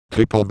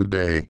Tip of the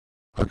day.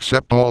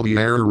 Accept all the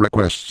error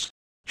requests.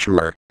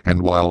 Sure,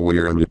 and while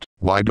we're at it,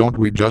 why don't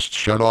we just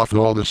shut off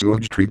all the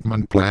sewage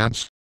treatment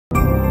plants?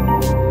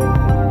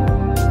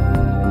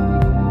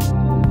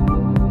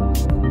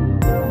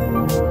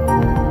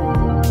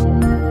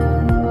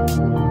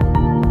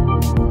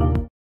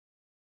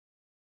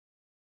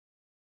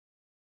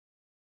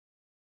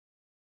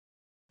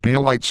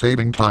 Daylight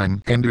saving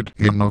time ended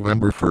in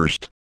November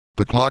 1st.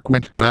 The clock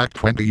went back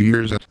 20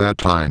 years at that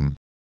time.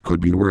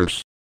 Could be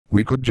worse.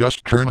 We could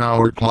just turn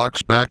our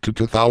clocks back to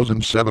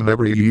 2007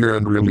 every year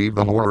and relieve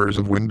the horrors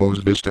of Windows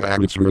Vista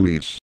at its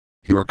release.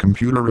 Your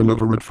computer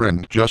illiterate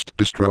friend just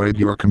destroyed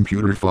your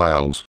computer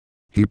files.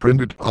 He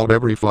printed out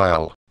every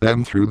file,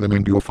 then threw them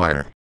into a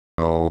fire.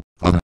 Oh,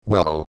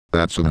 well,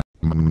 that's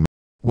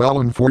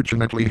well,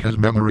 unfortunately his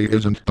memory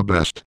isn't the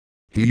best.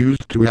 He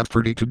used to have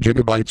 32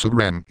 gigabytes of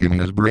RAM in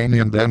his brain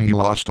and then he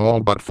lost all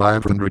but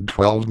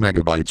 512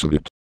 megabytes of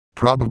it.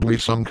 Probably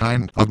some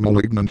kind of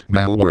malignant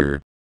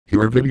malware.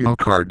 Your video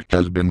card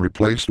has been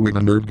replaced with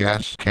a nerve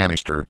gas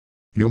canister.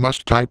 You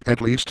must type at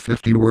least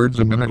 50 words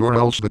a minute or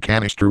else the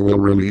canister will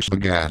release the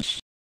gas.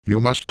 You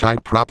must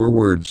type proper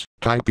words.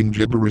 Typing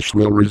gibberish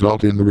will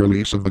result in the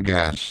release of the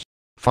gas.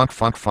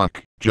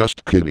 Fuck.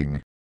 Just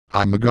kidding.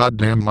 I'm the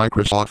goddamn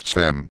Microsoft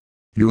Sam.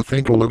 You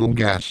think a little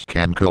gas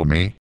can kill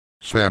me?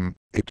 Sam,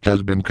 it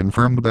has been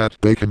confirmed that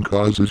bacon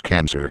causes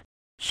cancer.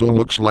 So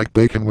looks like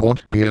bacon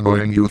won't be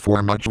annoying you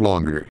for much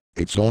longer.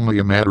 It's only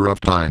a matter of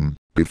time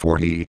before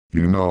he,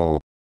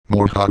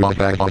 more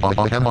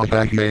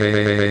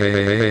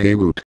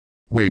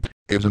Wait,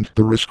 isn't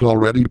the risk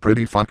already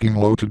pretty fucking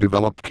low to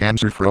develop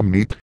cancer from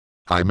meat?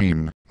 I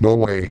mean, no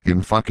way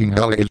in fucking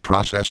hell is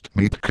processed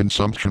meat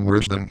consumption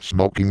worse than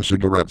smoking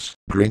cigarettes,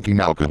 drinking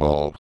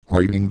alcohol,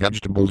 or eating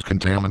vegetables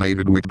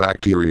contaminated with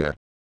bacteria.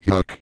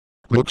 Yuck.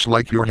 Looks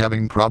like you're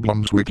having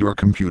problems with your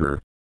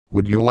computer.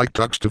 Would you like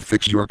Tux to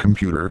fix your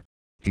computer?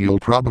 He'll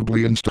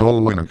probably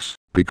install Linux,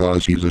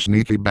 because he's a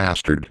sneaky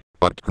bastard,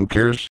 but who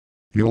cares?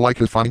 You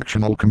like a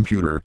functional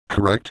computer,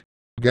 correct?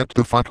 Get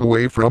the fuck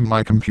away from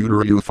my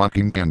computer, you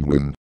fucking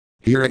penguin.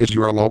 Here is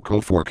your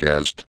local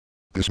forecast.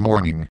 This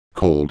morning,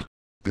 cold.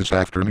 This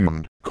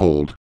afternoon,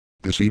 cold.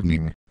 This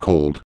evening,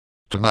 cold.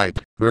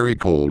 Tonight, very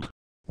cold.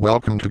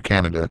 Welcome to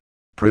Canada.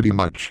 Pretty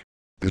much.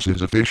 This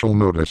is official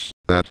notice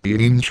that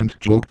the Ancient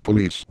Joke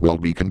Police will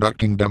be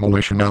conducting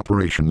demolition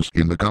operations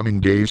in the coming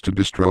days to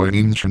destroy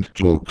ancient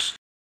jokes.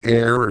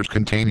 Errors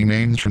containing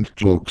ancient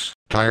jokes,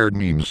 tired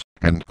memes,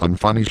 and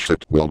unfunny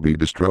shit will be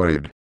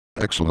destroyed.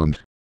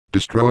 Excellent.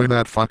 Destroy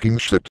that fucking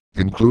shit,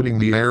 including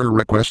the error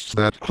requests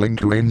that cling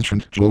to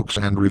ancient jokes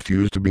and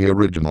refuse to be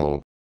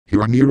original.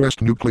 Your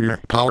nearest nuclear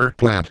power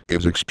plant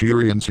is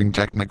experiencing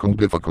technical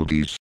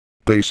difficulties.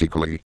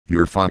 Basically,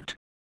 you're fucked.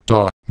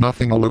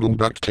 Nothing a little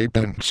duct tape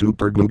and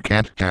super glue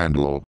can't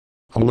handle.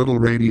 A little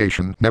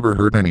radiation never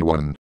hurt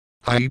anyone.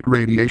 I eat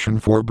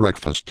radiation for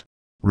breakfast.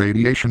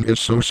 Radiation is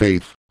so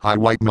safe, I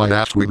wipe my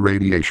ass with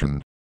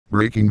radiation.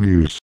 Breaking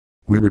news.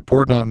 We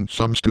report on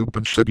some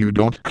stupid shit you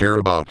don't care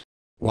about.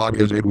 What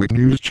is it with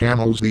news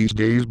channels these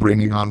days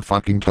bringing on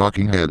fucking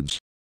talking heads?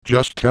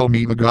 Just tell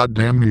me the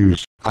goddamn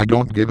news. I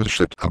don't give a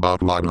shit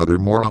about what other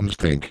morons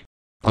think.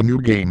 A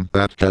new game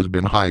that has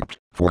been hyped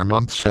for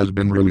months has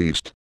been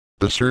released.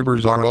 The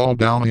servers are all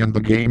down and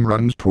the game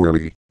runs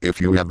poorly if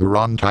you have the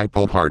wrong type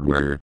of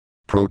hardware.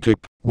 Pro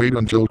tip, wait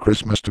until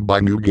Christmas to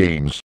buy new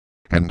games.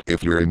 And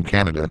if you're in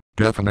Canada,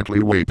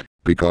 definitely wait,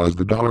 because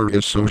the dollar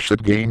is so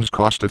shit games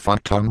cost a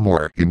fuck ton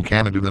more in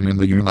Canada than in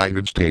the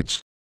United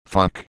States.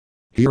 Fuck.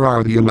 Here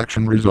are the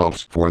election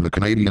results for the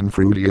Canadian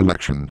Fruity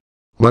election.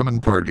 Lemon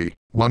Party,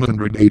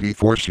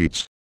 184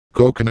 seats.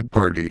 Coconut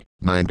Party,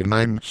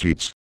 99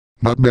 seats.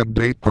 Nutmeg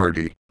Date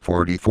Party,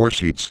 44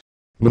 seats.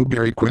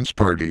 Blueberry Quince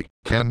Party,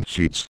 10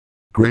 seats.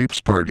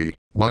 Grapes Party,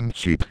 1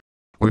 seat.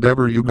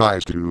 Whatever you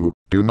guys do,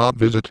 do not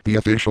visit the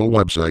official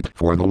website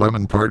for the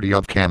Lemon Party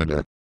of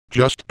Canada.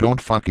 Just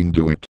don't fucking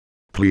do it.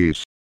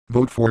 Please.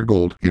 Vote for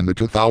gold in the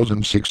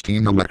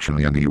 2016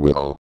 election and you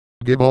will.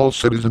 Give all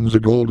citizens a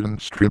golden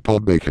strip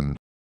of bacon.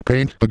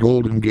 Paint the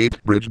Golden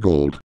Gate Bridge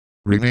gold.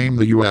 Rename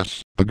the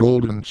US, the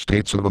Golden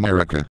States of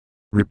America.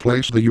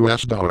 Replace the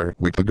US dollar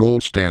with the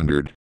gold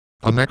standard.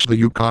 Annex the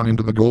Yukon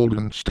into the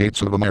Golden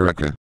States of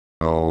America.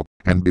 Oh,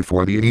 and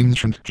before the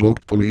Ancient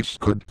Joke Police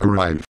could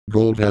arrive,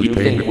 gold has You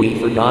paid. think we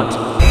forgot?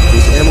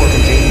 This ammo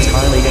contains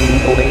highly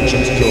illegal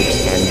ancient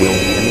jokes and will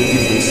be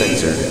immediately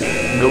censored.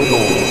 No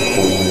gold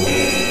for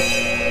you.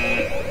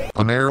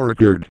 An error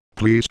occurred.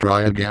 Please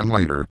try again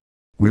later.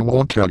 We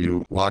won't tell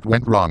you what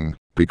went wrong,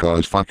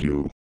 because fuck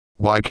you.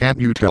 Why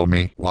can't you tell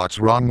me what's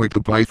wrong with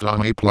the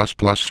Python A++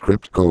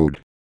 script code?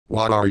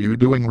 What are you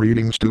doing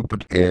reading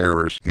stupid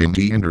errors in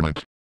the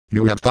internet?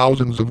 You have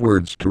thousands of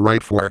words to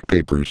write for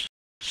papers.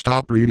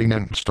 Stop reading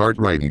and start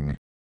writing.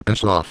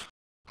 Piss off.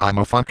 I'm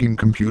a fucking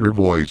computer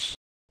voice.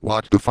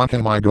 What the fuck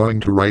am I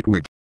going to write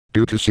with?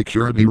 Due to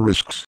security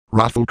risks,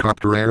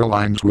 Rafflecopter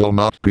Airlines will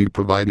not be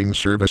providing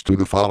service to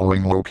the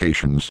following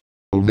locations.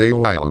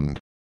 Oldeo Island.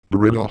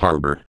 Burrito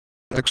Harbor.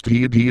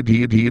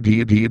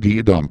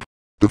 XDDDDDD Dump.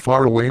 The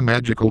faraway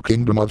magical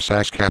kingdom of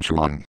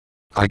Saskatchewan.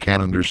 I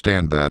can't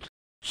understand that.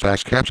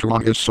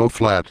 Saskatchewan is so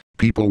flat,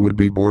 people would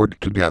be bored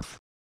to death.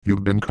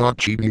 You've been caught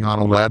cheating on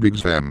a lab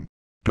exam.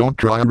 Don't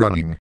try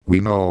running, we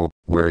know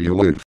where you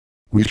live.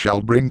 We shall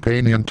bring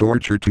pain and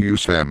torture to you,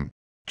 Sam.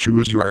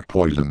 Choose your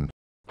poison.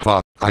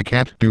 Ha, I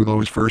can't do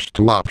those first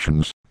two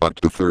options, but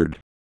the third.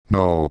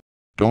 No.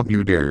 Don't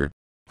you dare.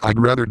 I'd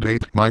rather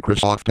date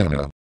Microsoft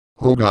Anna.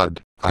 Oh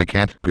god, I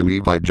can't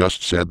believe I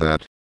just said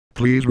that.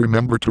 Please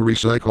remember to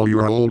recycle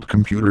your old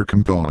computer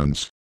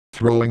components.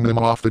 Throwing them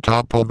off the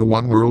top of the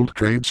One World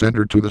Trade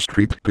Center to the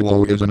street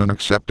below is an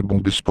unacceptable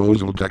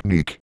disposal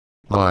technique.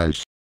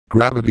 Lies.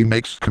 Gravity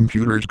makes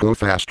computers go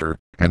faster,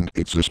 and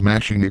it's a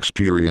smashing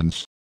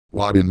experience.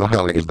 What in the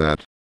hell is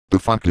that? The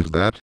fuck is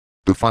that?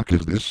 The fuck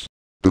is this?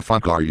 The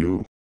fuck are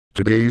you?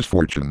 Today's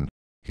fortune.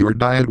 Your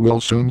diet will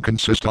soon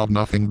consist of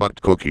nothing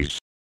but cookies.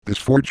 This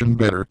fortune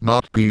better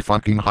not be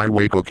fucking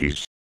highway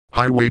cookies.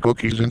 Highway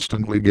cookies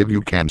instantly give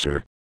you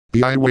cancer.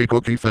 The Highway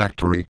Cookie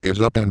Factory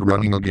is up and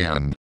running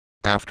again.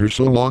 After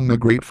so long, the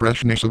great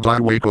freshness of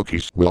Highway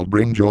cookies will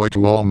bring joy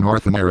to all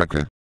North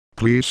America.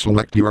 Please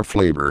select your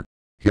flavor.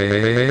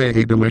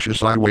 Yay,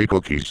 delicious Highway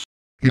cookies.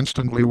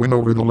 Instantly win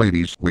over the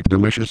ladies with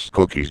delicious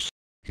cookies.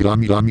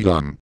 Yum yum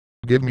yum.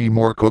 Give me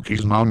more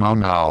cookies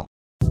now.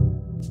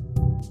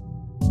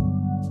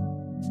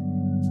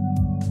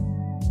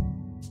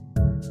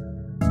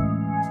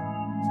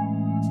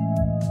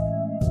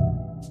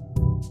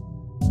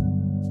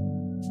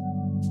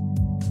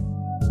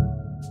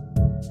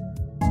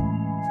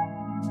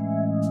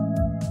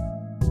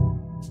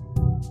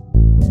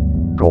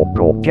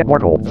 Gold, get more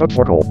gold, look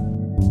for gold.